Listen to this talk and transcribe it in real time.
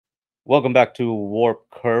Welcome back to Warp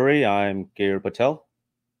Curry. I'm Gair Patel.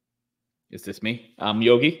 Is this me? I'm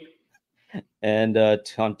Yogi. And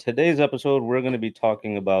on today's episode, we're going to be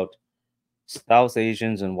talking about South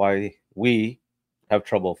Asians and why we have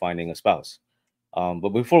trouble finding a spouse. But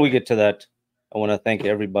before we get to that, I want to thank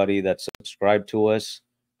everybody that subscribed to us.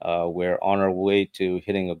 We're on our way to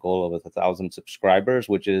hitting a goal of 1,000 subscribers,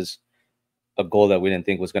 which is a goal that we didn't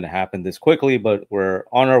think was going to happen this quickly, but we're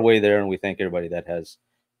on our way there. And we thank everybody that has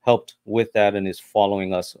helped with that and is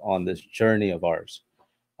following us on this journey of ours.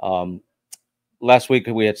 Last week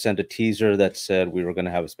we had sent a teaser that said we were going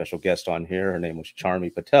to have a special guest on here. Her name was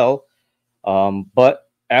Charmi Patel. But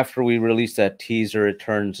after we released that teaser, it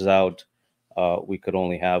turns out we could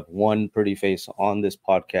only have one pretty face on this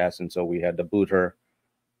podcast. And so we had to boot her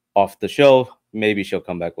off the show. Maybe she'll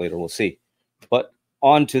come back later. We'll see. But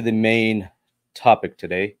on to the main topic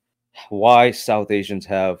today, why South Asians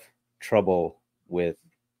have trouble with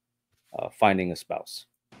finding a spouse.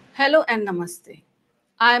 Hello and namaste.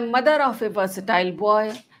 I am mother of a versatile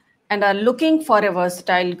boy and are looking for a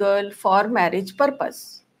versatile girl for marriage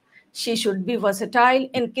purpose. She should be versatile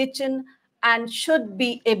in kitchen and should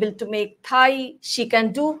be able to make Thai. She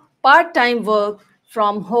can do part-time work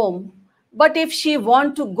from home. But if she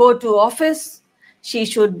want to go to office, she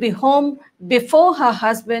should be home before her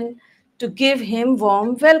husband to give him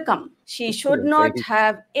warm welcome. She should not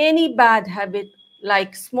have any bad habit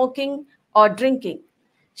like smoking or drinking.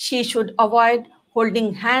 She should avoid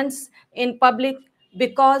holding hands in public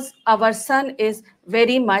because our son is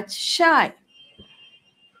very much shy.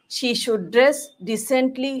 She should dress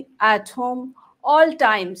decently at home all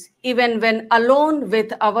times, even when alone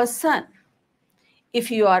with our son.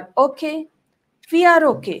 If you are okay, we are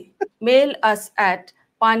okay. Mail us at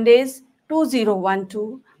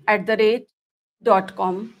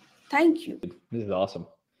pandays2012@gmail.com. Thank you. This is awesome.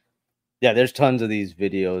 Yeah, there's tons of these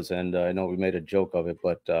videos, and I know we made a joke of it,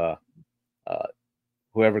 but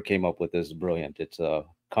whoever came up with this is brilliant. It's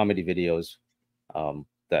comedy videos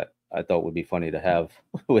that I thought would be funny to have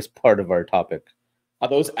as part of our topic. Are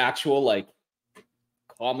those actual like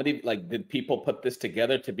comedy? Like, did people put this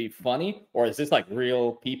together to be funny, or is this like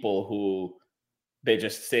real people who they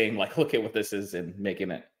just saying like, look at what this is and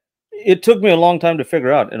making it? It took me a long time to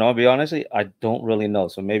figure out, and I'll be honest, I don't really know.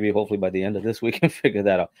 So maybe hopefully by the end of this we can figure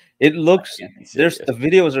that out. It looks the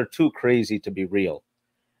videos are too crazy to be real.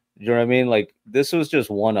 You know what I mean? Like, this was just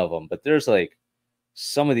one of them, but there's like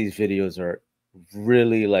some of these videos are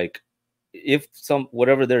really like, if some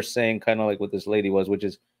whatever they're saying, kind of like what this lady was, which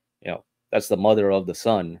is, that's the mother of the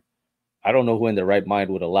son. I don't know who in their right mind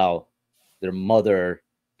would allow their mother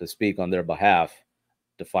to speak on their behalf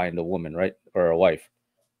to find a woman, right, or a wife.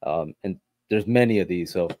 And there's many of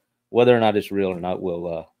these, so whether or not it's real or not,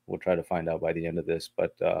 we'll try to find out by the end of this.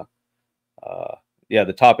 But yeah,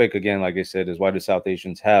 the topic again, like I said, is why do South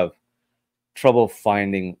Asians have trouble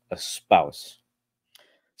finding a spouse?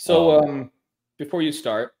 So before you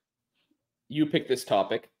start, you picked this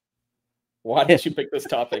topic. Why did you pick this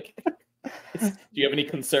topic? Do you have any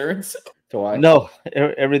concerns? No,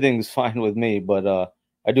 everything's fine with me, but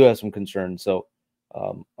I do have some concerns. So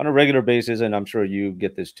on a regular basis, and I'm sure you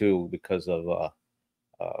get this too because of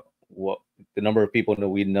what the number of people that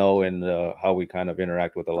we know and how we kind of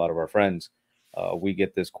interact with a lot of our friends. We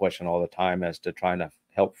get this question all the time as to trying to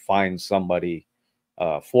help find somebody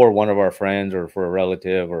for one of our friends or for a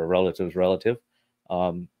relative or a relative's relative.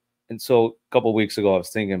 And so a couple of weeks ago, I was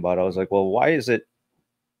thinking about it. I was like, well, why is it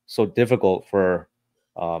so difficult for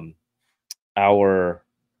our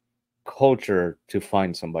culture to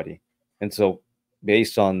find somebody? And so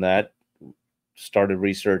based on that, started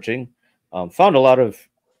researching, found a lot of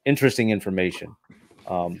interesting information.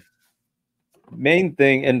 Main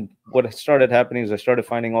thing, and what started happening is I started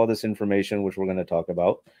finding all this information, which we're going to talk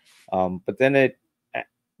about. But then it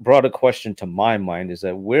brought a question to my mind, is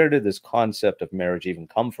that where did this concept of marriage even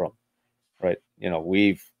come from? Right.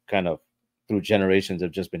 We've kind of through generations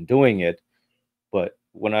have just been doing it. But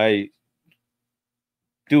when I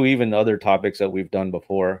do even other topics that we've done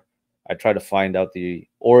before, I try to find out the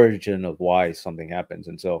origin of why something happens.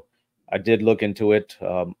 And so I did look into it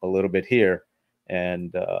a little bit here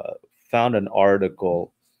and found an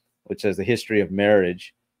article which says the history of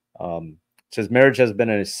marriage. It says marriage has been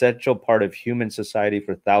an essential part of human society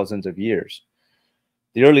for thousands of years.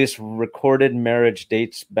 The earliest recorded marriage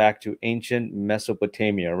dates back to ancient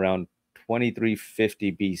Mesopotamia around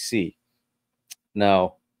 2350 BC.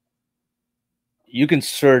 Now, you can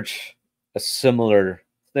search a similar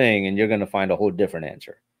thing and you're going to find a whole different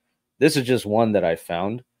answer. This is just one that I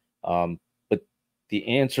found, but the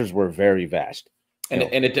answers were very vast.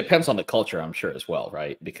 And it depends on the culture, I'm sure, as well,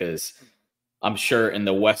 right? Because I'm sure in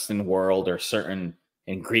the Western world or certain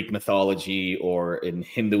in Greek mythology or in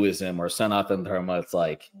Hinduism or Sanatana Dharma, it's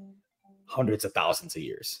like hundreds of thousands of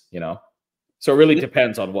years, you know? So it really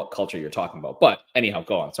depends on what culture you're talking about. But anyhow,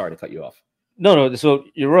 go on. Sorry to cut you off. No. So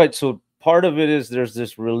you're right. So part of it is there's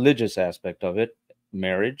this religious aspect of it,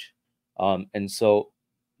 marriage. And so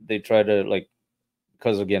they try to like,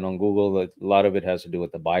 because again, on Google, a lot of it has to do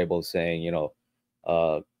with the Bible saying,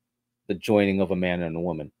 the joining of a man and a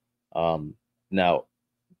woman. Now,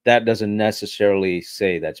 that doesn't necessarily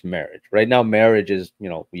say that's marriage. Right now, marriage is,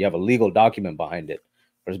 you have a legal document behind it.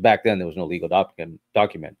 Whereas back then, there was no legal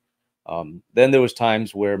document. Then there was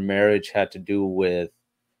times where marriage had to do with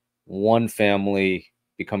one family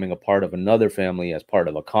becoming a part of another family as part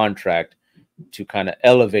of a contract to kind of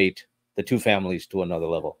elevate the two families to another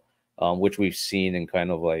level, which we've seen in kind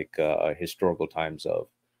of like historical times of,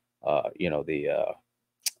 the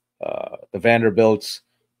Vanderbilts,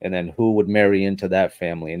 and then who would marry into that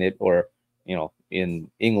family, and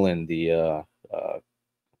in England, the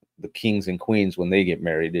kings and queens, when they get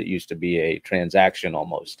married, it used to be a transaction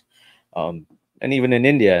almost. And even in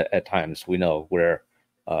India, at times, we know where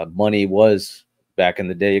money was back in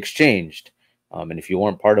the day exchanged. And if you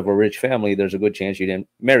weren't part of a rich family, there's a good chance you didn't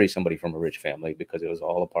marry somebody from a rich family because it was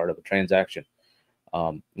all a part of a transaction.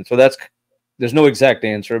 And so there's no exact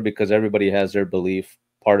answer because everybody has their belief,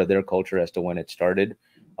 part of their culture as to when it started.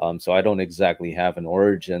 So I don't exactly have an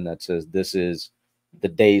origin that says this is the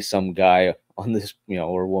day some guy on this,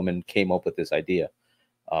 or woman came up with this idea.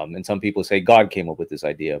 And some people say God came up with this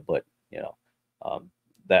idea, but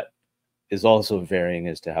that is also varying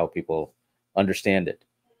as to how people understand it.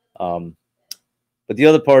 But the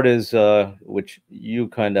other part is, which you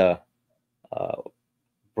kind of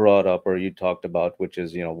brought up or you talked about, which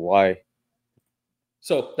is, why.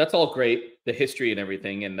 So that's all great, the history and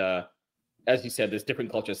everything. And as you said, there's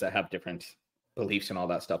different cultures that have different beliefs and all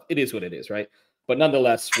that stuff. It is what it is, right? But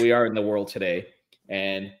nonetheless, we are in the world today,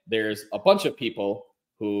 and there's a bunch of people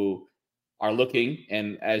who are looking.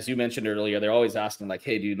 And as you mentioned earlier, they're always asking like,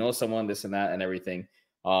 hey, do you know someone, this and that and everything.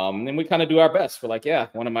 And we kind of do our best. We're like, yeah,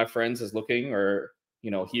 one of my friends is looking, or,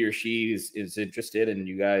 he or she is interested, and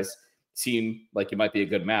you guys seem like you might be a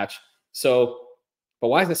good match. So, but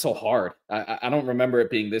why is it so hard? I don't remember it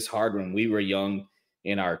being this hard when we were young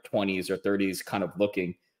in our 20s or 30s kind of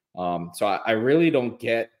looking. So I really don't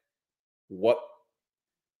get what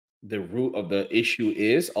the root of the issue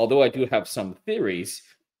is, although I do have some theories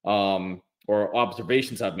or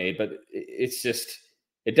observations I've made, but it's just,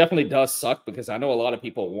 it definitely does suck because I know a lot of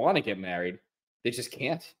people want to get married. They just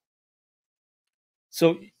can't.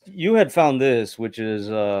 So you had found this, which is,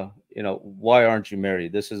 why aren't you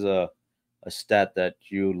married? This is a stat that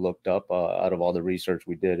you looked up out of all the research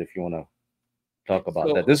we did. If you want to talk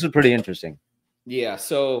about that, this is pretty interesting. Yeah.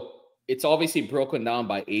 So it's obviously broken down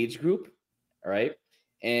by age group. All right.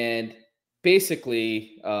 And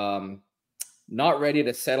basically, not ready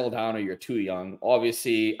to settle down or you're too young.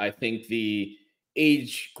 Obviously, I think the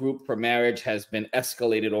age group for marriage has been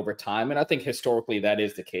escalated over time. And I think historically that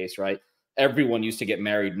is the case, right? Everyone used to get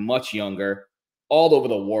married much younger all over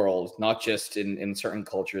the world, not just in certain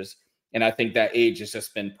cultures. And I think that age has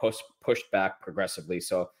just been pushed back progressively.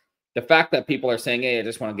 So the fact that people are saying, hey, I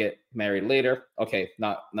just want to get married later. Okay,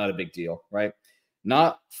 not a big deal, right?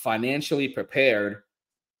 Not financially prepared.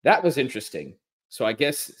 That was interesting. So I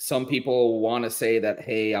guess some people want to say that,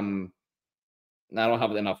 hey, I don't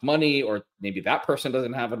have enough money, or maybe that person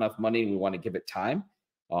doesn't have enough money. We want to give it time.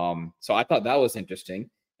 So I thought that was interesting.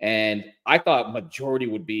 And I thought majority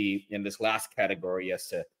would be in this last category as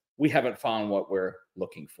to we haven't found what we're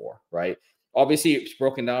looking for, right? Obviously, it's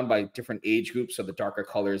broken down by different age groups. So the darker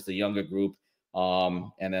color is the younger group.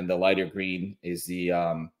 And then the lighter green is the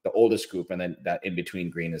oldest group. And then that in between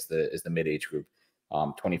green is the mid-age group,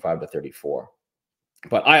 25 to 34.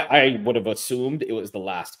 But I would have assumed it was the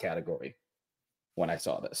last category when I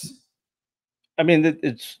saw this. I mean,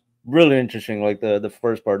 it's really interesting. Like the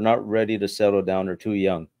first part, not ready to settle down or too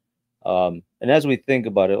young. And as we think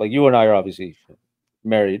about it, like you and I are obviously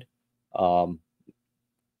married to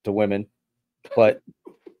women, but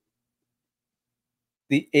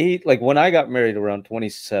the age, like when I got married around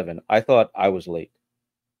 27, I thought I was late,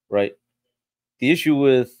 right? The issue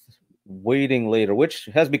with waiting later, which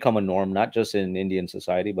has become a norm, not just in Indian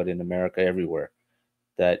society, but in America everywhere,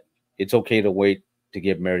 that it's okay to wait to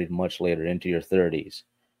get married much later into your 30s.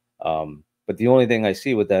 But the only thing I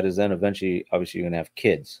see with that is then eventually, obviously, you're going to have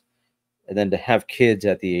kids. And then to have kids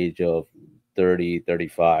at the age of 30,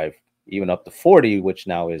 35, even up to 40, which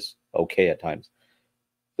now is okay at times.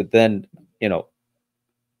 But then,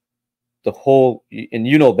 the whole, and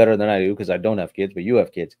you know better than I do because I don't have kids, but you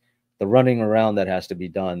have kids. the running around that has to be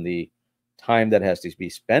done, the time that has to be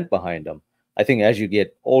spent behind them. I think as you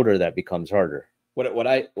get older, that becomes harder. What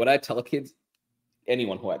I tell kids,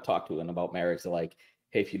 anyone who I talk to and about marriage, they're like,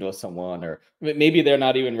 hey, if you know someone, or maybe they're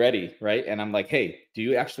not even ready, right? And I'm like, hey, do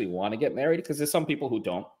you actually want to get married? Because there's some people who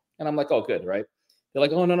don't. And I'm like, oh, good, right? They're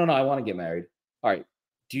like, oh, no, I want to get married. All right.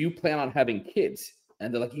 Do you plan on having kids?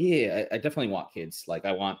 And they're like, yeah, I definitely want kids. Like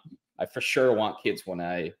I for sure want kids when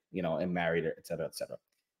I, am married, et cetera, et cetera.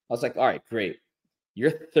 I was like, all right, great.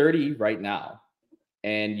 You're 30 right now.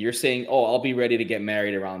 And you're saying, oh, I'll be ready to get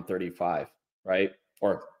married around 35, right?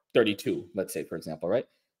 Or 32, let's say, for example, right?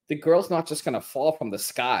 The girl's not just going to fall from the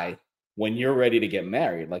sky when you're ready to get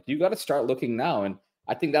married. Like, you got to start looking now. And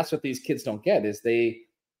I think that's what these kids don't get is they're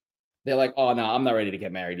like, oh, no, I'm not ready to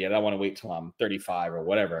get married yet. I want to wait till I'm 35 or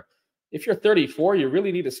whatever. If you're 34, you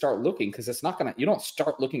really need to start looking, because you don't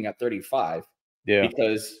start looking at 35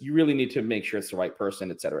 because you really need to make sure it's the right person,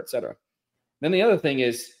 et cetera, et cetera. Then the other thing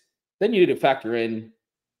is, then you need to factor in,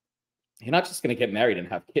 you're not just going to get married and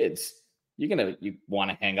have kids. You want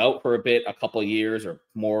to hang out for a bit, a couple of years or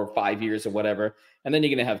more, 5 years or whatever. And then you're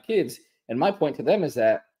going to have kids. And my point to them is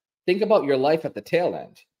that think about your life at the tail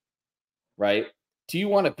end, right? Do you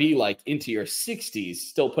want to be like into your 60s,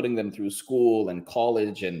 still putting them through school and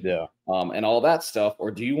college and all that stuff? Or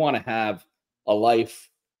do you want to have a life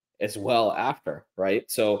as well after, right?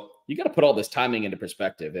 So you got to put all this timing into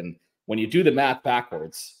perspective. And when you do the math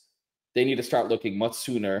backwards, they need to start looking much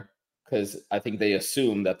sooner, because I think they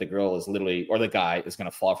assume that the girl is literally, or the guy is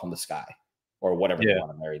going to fall from the sky or whatever they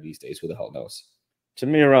want to marry these days. Who the hell knows? To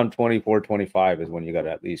me, around 24, 25 is when you got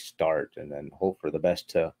to at least start, and then hope for the best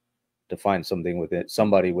to find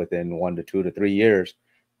somebody within 1 to 2 to 3 years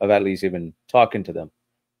of at least even talking to them.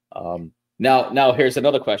 Now here's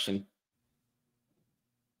another question.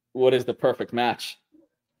 What is the perfect match?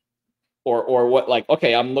 Or what, like,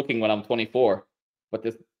 okay, I'm looking when I'm 24, but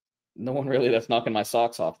there's no one really that's knocking my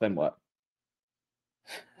socks off. Then what?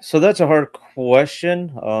 So that's a hard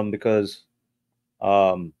question, because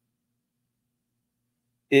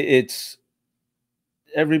it's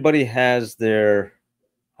everybody has their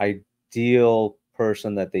ideal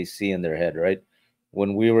person that they see in their head, right?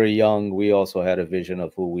 When we were young, we also had a vision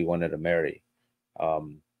of who we wanted to marry. I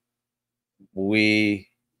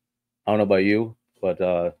don't know about you,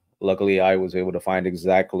 but luckily I was able to find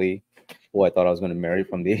exactly who I thought I was going to marry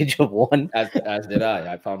from the age of 1. As did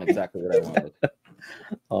I. I found exactly what I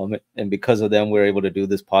wanted. And because of them, we're able to do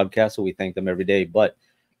this podcast. So we thank them every day. But,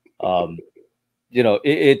 again,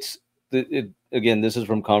 this is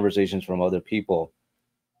from conversations from other people.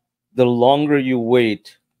 The longer you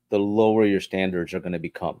wait, the lower your standards are going to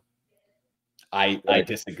become. I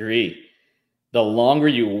disagree. The longer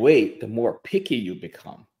you wait, the more picky you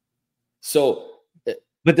become. So,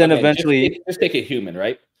 but then eventually, just take a human,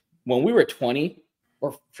 right? When we were 20,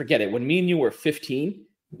 or forget it, when me and you were 15,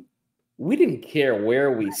 we didn't care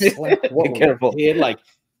where we slept. What we did. Like,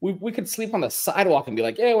 we could sleep on the sidewalk and be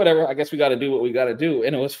like, yeah, whatever. I guess we got to do what we got to do,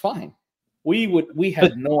 and it was fine. We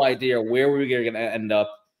had no idea where we were going to end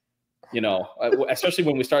up. Especially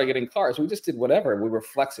when we started getting cars, we just did whatever. We were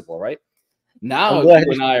flexible, right? Now you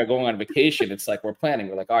and I are going on vacation. It's like we're planning.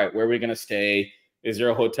 We're like, all right, where are we going to stay? Is there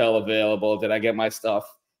a hotel available? Did I get my stuff?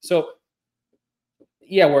 So,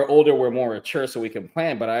 yeah, we're older, we're more mature, so we can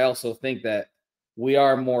plan. But I also think that we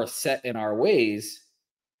are more set in our ways,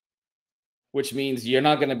 which means you're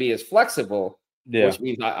not going to be as flexible. Yeah. Which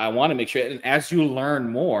means I want to make sure. And as you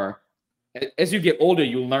learn more, as you get older,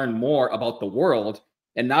 you learn more about the world.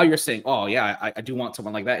 And now you're saying, oh, yeah, I do want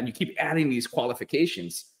someone like that. And you keep adding these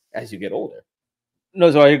qualifications as you get older.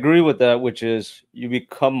 No, so I agree with that, which is you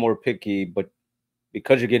become more picky, but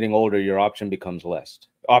because you're getting older, your options become less.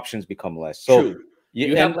 So true.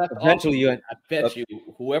 You have less eventually. I bet you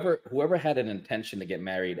whoever had an intention to get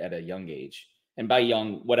married at a young age, and by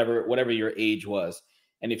young, whatever your age was,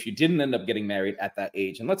 and if you didn't end up getting married at that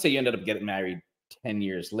age, and let's say you ended up getting married 10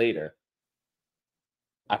 years later,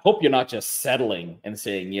 I hope you're not just settling and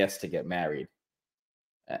saying yes to get married.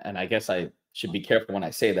 And I guess I should be careful when I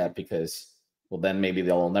say that, because, well, then maybe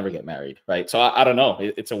they'll never get married, right? So I don't know.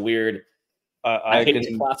 It's a weird. I hate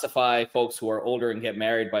to classify folks who are older and get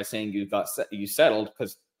married by saying you settled,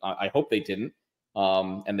 because I hope they didn't,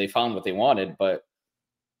 and they found what they wanted. But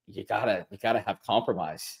you gotta have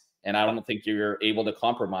compromise, and I don't think you're able to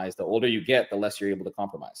compromise. The older you get, the less you're able to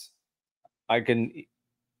compromise.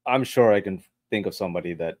 I'm sure I can think of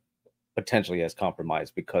somebody that potentially has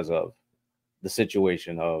compromised because of the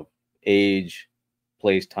situation of age,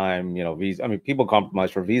 place, time. Visa. I mean, people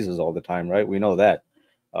compromise for visas all the time, right? We know that.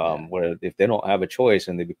 Where if they don't have a choice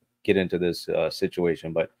and they get into this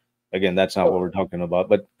situation, but again, that's not what we're talking about.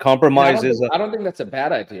 But compromise is. I don't think that's a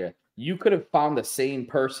bad idea. You could have found the same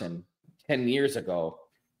person 10 years ago,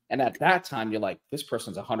 and at that time, you're like, this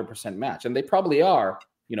person's 100% match, and they probably are,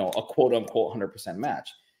 you know, a quote unquote 100% match.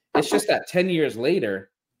 It's just that 10 years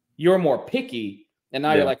later, you're more picky, and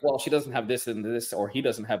now you're like, well, she doesn't have this and this, or he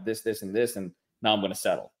doesn't have this, this, and this, and now I'm going to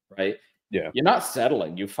settle, right? Yeah. You're not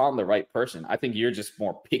settling. You found the right person. I think you're just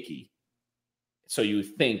more picky. So you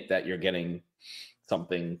think that you're getting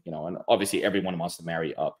something, you know, and obviously everyone wants to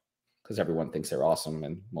marry up because everyone thinks they're awesome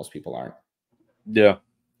and most people aren't. Yeah.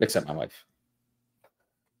 Except my wife.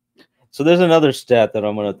 So there's another stat that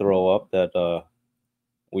I'm going to throw up that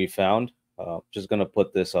we found. Just going to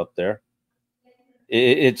put this up there.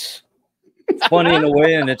 It's funny in a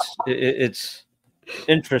way, and it's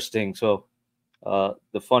interesting. So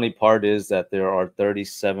the funny part is that there are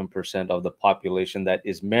 37% of the population that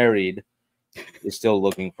is married is still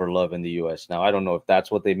looking for love in the U.S. Now, I don't know if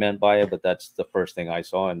that's what they meant by it, but that's the first thing I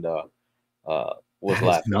saw and was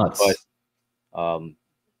laughing. Nuts.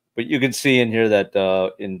 But you can see in here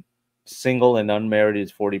that in single and unmarried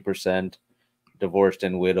is 40%, divorced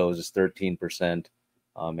and widows is 13%,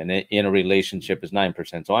 and in a relationship is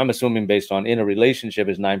 9%. So I'm assuming based on in a relationship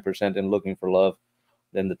is 9% and looking for love,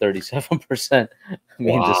 then the 37%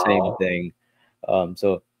 means the same thing.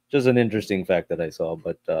 So just an interesting fact that I saw,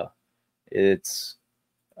 but it's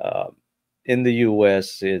in the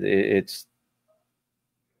U.S. It's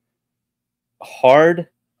hard,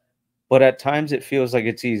 but at times it feels like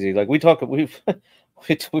it's easy. Like we've talked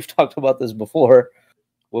about this before.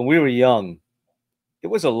 When we were young, it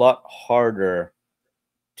was a lot harder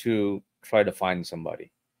to try to find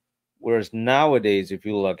somebody. Whereas nowadays, if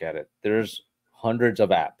you look at it, there's hundreds of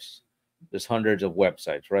apps, there's hundreds of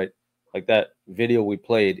websites, right? Like that video we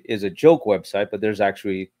played is a joke website, but there's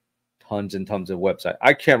actually tons and tons of websites.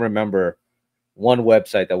 I can't remember one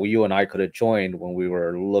website that you and I could have joined when we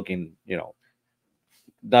were looking, you know,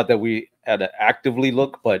 not that we had to actively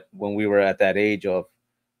look, but when we were at that age of,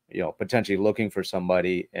 you know, potentially looking for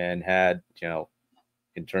somebody and had, you know,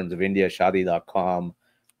 in terms of indiashadi.com,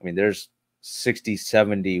 I mean, there's 60,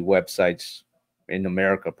 70 websites in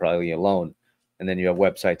America probably alone. And then you have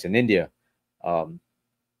websites in India.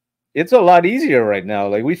 It's a lot easier right now.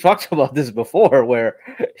 Like we talked about this before, where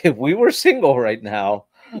if we were single right now,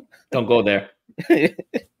 don't go there.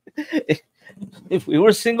 If we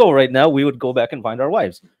were single right now, we would go back and find our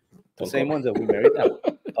wives, the same ones that we married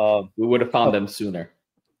now. We would have found them sooner.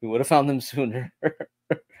 We would have found them sooner.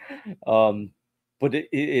 But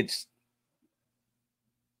it's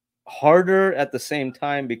harder at the same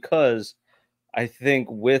time because I think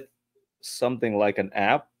with something like an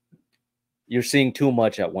app, you're seeing too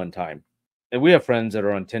much at one time. And we have friends that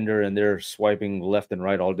are on Tinder and they're swiping left and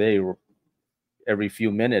right all day, every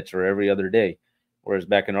few minutes or every other day. Whereas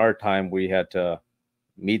back in our time, we had to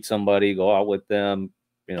meet somebody, go out with them,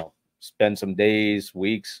 you know, spend some days,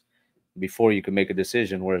 weeks before you can make a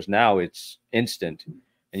decision. Whereas now it's instant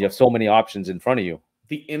and you have so many options in front of you.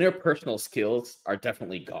 The interpersonal skills are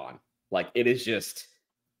definitely gone. Like it is just,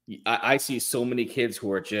 I see so many kids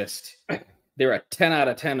who are just, they're a 10 out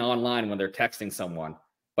of 10 online when they're texting someone,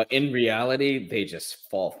 but in reality, they just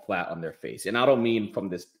fall flat on their face. And I don't mean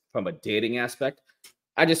from a dating aspect.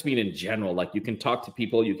 I just mean in general, like you can talk to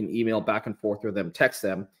people, you can email back and forth with them, text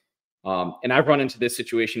them. And I've run into this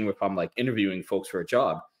situation where if I'm like interviewing folks for a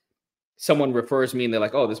job, someone refers me and they're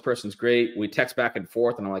like, oh, this person's great. We text back and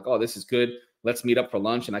forth and I'm like, oh, this is good. Let's meet up for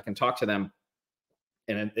lunch. And I can talk to them.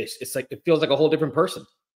 And it's like, it feels like a whole different person.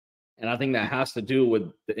 And I think that has to do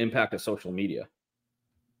with the impact of social media.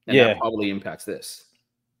 And that probably impacts this.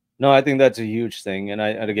 No, I think that's a huge thing. And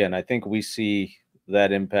again, I think we see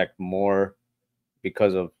that impact more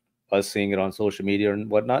because of us seeing it on social media and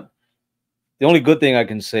whatnot. The only good thing I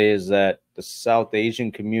can say is that the South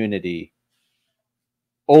Asian community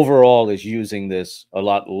overall is using this a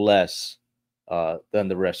lot less than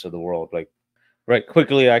the rest of the world. Like, right,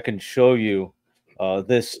 quickly, I can show you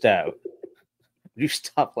this stat. You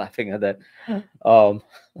stop laughing at that. Can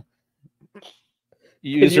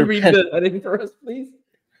you read the heading for us, please?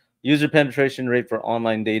 User penetration rate for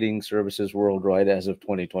online dating services worldwide as of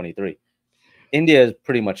 2023. India is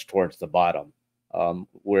pretty much towards the bottom,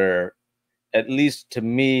 where, at least to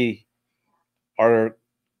me, our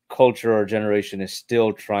culture or generation is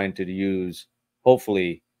still trying to use,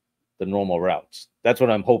 hopefully, the normal routes. That's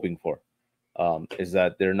what I'm hoping for, is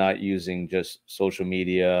that they're not using just social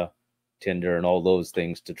media, Tinder, and all those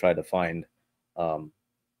things to try to find a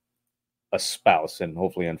spouse, and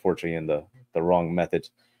hopefully, unfortunately, in the wrong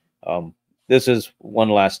methods. This is one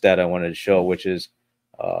last stat I wanted to show, which is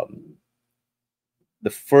the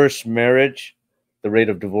first marriage the rate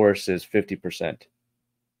of divorce is 50%.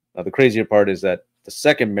 Now, the crazier part is that the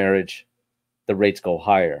second marriage, the rates go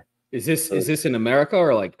higher. Is this in America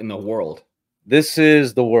or like in the world? This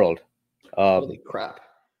is the world. Holy crap.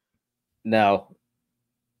 Now,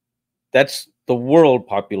 that's the world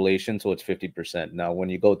population, so it's 50%. Now, when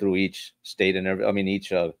you go through each state and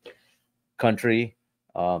each country,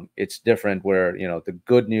 it's different. Where the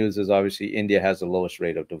good news is obviously India has the lowest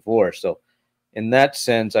rate of divorce. So, in that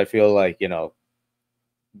sense, I feel like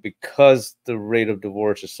because the rate of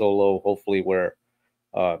divorce is so low, hopefully we're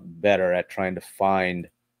better at trying to find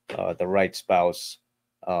the right spouse.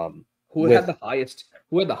 Who had the highest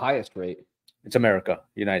rate? It's America,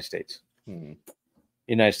 United States.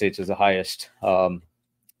 United States is the highest.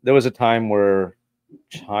 There was a time where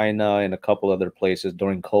China and a couple other places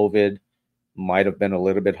during COVID might have been a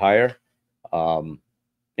little bit higher.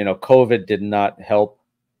 COVID did not help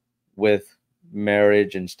with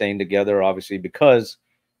marriage and staying together, obviously, because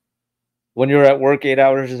when you're at work 8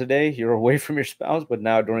 hours a day, you're away from your spouse. But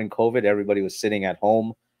now during COVID, everybody was sitting at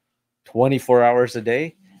home 24 hours a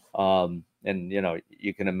day. And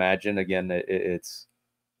you can imagine, again,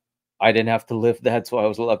 I didn't have to live that, so I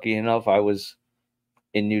was lucky enough. I was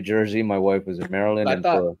in New Jersey. My wife was in Maryland.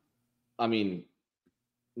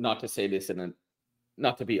 Not to say this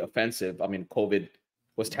not to be offensive. COVID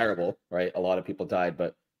was terrible, right? A lot of people died,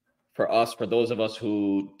 but for those of us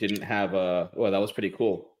who didn't have that was pretty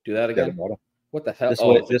cool. Do that again. What the hell?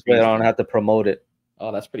 This way I don't have to promote it.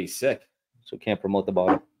 Oh, that's pretty sick. So can't promote the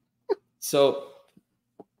bottle. So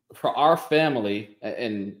for our family,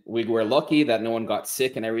 and we were lucky that no one got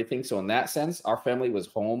sick and everything. So in that sense, our family was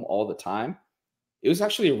home all the time. It was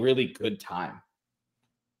actually a really good time.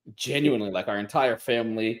 Genuinely, like our entire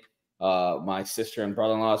family, my sister and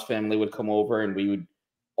brother-in-law's family would come over, and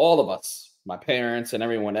all of us, my parents and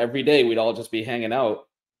everyone, every day we'd all just be hanging out.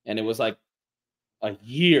 And it was like a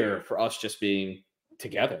year for us just being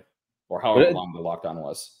together, or however long the lockdown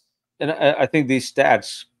was. And I think these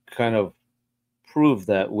stats kind of prove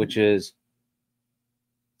that, which is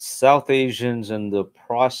South Asians and the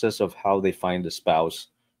process of how they find a spouse,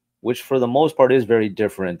 which for the most part is very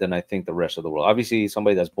different than I think the rest of the world. Obviously,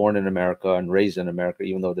 somebody that's born in America and raised in America,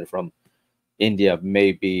 even though they're from India,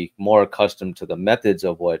 may be more accustomed to the methods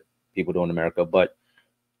of what people do in America. But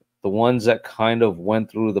the ones that kind of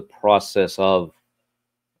went through the process of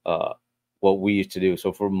what we used to do.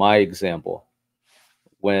 So for my example,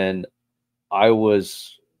 when I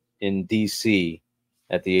was in DC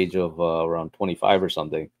at the age of around 25 or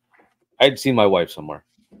something, I'd seen my wife somewhere,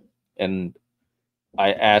 and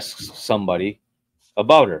I asked somebody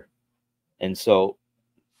about her. And so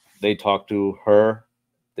they talked to her,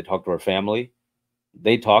 they talked to her family,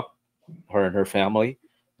 they talked her and her family.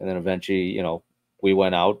 And then eventually, we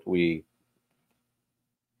went out, we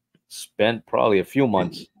spent probably a few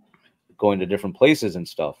months going to different places and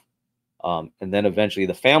stuff. And then eventually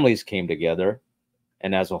the families came together,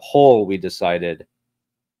 and as a whole, we decided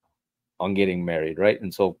on getting married, right?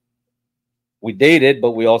 And so we dated,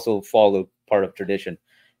 but we also followed part of tradition.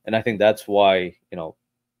 And I think that's why,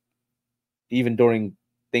 even during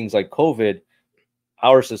things like COVID,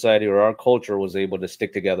 our society or our culture was able to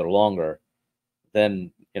stick together longer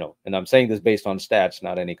than, and I'm saying this based on stats,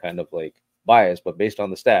 not any kind of like bias, but based on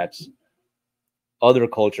the stats, other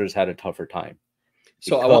cultures had a tougher time.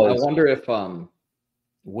 So I wonder if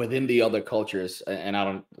within the other cultures,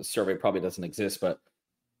 and the survey probably doesn't exist, but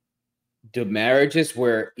do marriages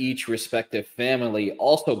where each respective family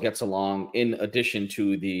also gets along in addition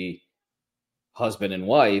to the husband and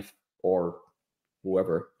wife or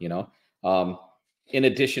whoever, in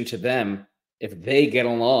addition to them, if they get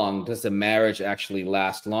along, does the marriage actually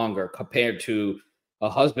last longer compared to a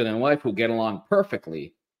husband and wife who get along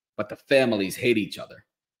perfectly, but the families hate each other?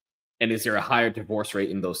 And is there a higher divorce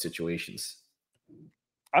rate in those situations?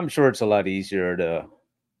 I'm sure it's a lot easier to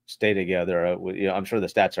stay together. I'm sure the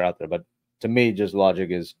stats are out there, but to me, just logic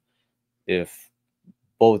is if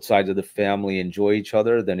both sides of the family enjoy each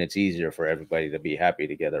other, then it's easier for everybody to be happy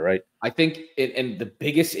together, right? I think, and the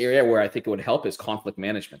biggest area where I think it would help is conflict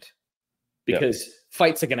management, because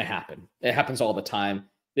fights are going to happen. It happens all the time.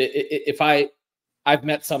 I've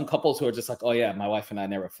met some couples who are just like, oh yeah, my wife and I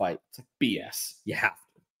never fight. It's like BS. You have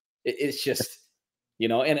to. It's just,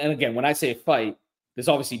 and again, when I say fight, there's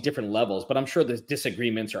obviously different levels, but I'm sure there's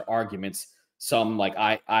disagreements or arguments. Some like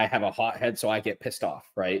I have a hot head, so I get pissed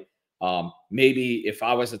off, right? Maybe if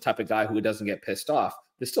I was the type of guy who doesn't get pissed off,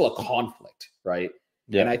 there's still a conflict, right?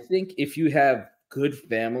 Yeah. And I think if you have good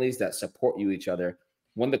families that support each other,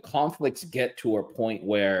 when the conflicts get to a point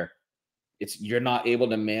where you're not able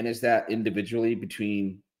to manage that individually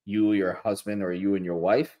between you, your husband, or you and your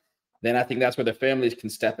wife, then I think that's where the families can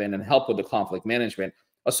step in and help with the conflict management,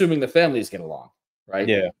 assuming the families get along, right?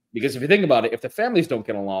 Yeah. Because if you think about it, if the families don't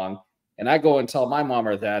get along, and I go and tell my mom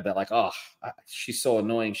or dad that, like, oh, she's so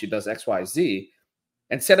annoying, she does X, Y, Z,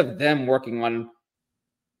 instead of them working on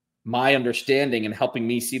my understanding and helping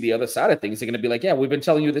me see the other side of things, they're going to be like, yeah, we've been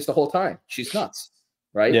telling you this the whole time. She's nuts,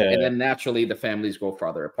 right? Yeah. And then naturally the families go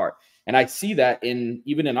farther apart. And I see that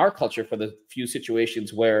even in our culture, for the few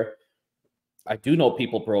situations where I do know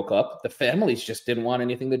people broke up, the families just didn't want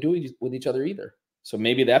anything to do with each other either. So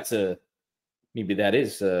maybe that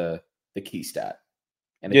is the key stat.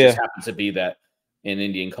 And it just happens to be that in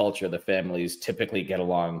Indian culture, the families typically get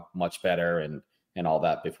along much better and all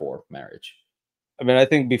that before marriage. I mean, I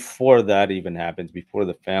think before that even happens, before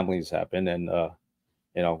the families happen, and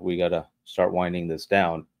we got to start winding this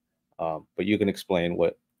down. But you can explain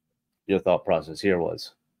what your thought process here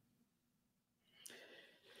was.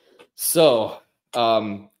 So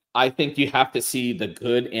I think you have to see the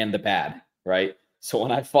good and the bad, right? So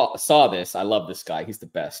when I saw this, I love this guy. He's the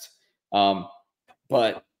best.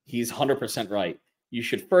 But he's 100% right. You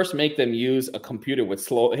should first make them use a computer with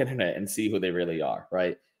slow internet and see who they really are,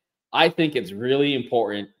 right? I think it's really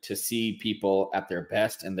important to see people at their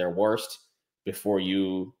best and their worst before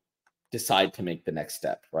you decide to make the next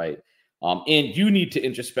step, right? And you need to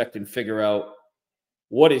introspect and figure out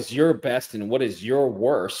what is your best and what is your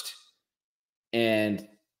worst, and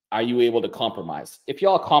are you able to compromise? If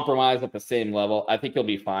y'all compromise at the same level, I think you'll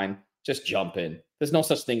be fine. Just jump in. There's no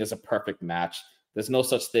such thing as a perfect match. There's no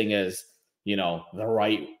such thing as, the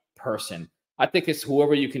right person. I think it's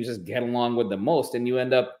whoever you can just get along with the most, and you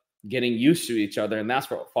end up getting used to each other, and that's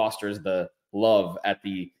what fosters the love at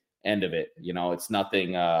the end of it. It's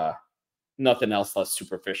nothing else less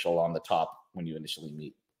superficial on the top when you initially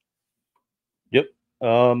meet. Yep.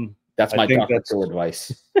 That's my practical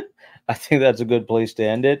advice. I think that's a good place to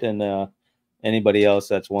end it. And anybody else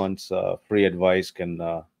that wants free advice can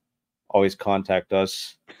always contact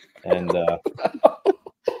us, and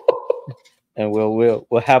and we'll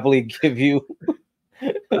happily give you.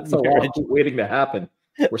 That's a lawsuit waiting to happen.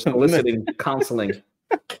 We're soliciting counseling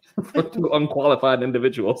for unqualified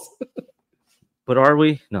individuals. But are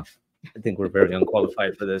we? No, I think we're very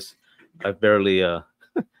unqualified for this. I've barely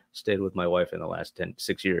stayed with my wife in the last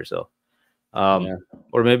 6 years, so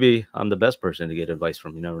or maybe I'm the best person to get advice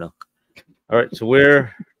from. You never know. All right, so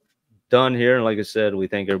we're done here, and like I said, we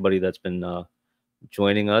thank everybody that's been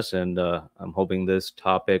joining us, and I'm hoping this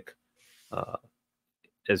topic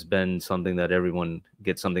has been something that everyone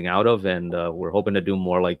gets something out of, and we're hoping to do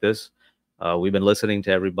more like this. We've been listening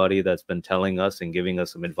to everybody that's been telling us and giving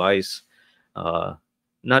us some advice.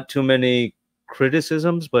 Not too many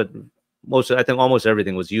criticisms, but I think almost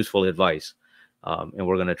everything was useful advice. And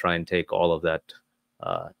we're going to try and take all of that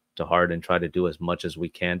to heart and try to do as much as we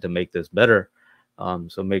can to make this better.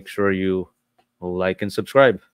 So make sure you like and subscribe.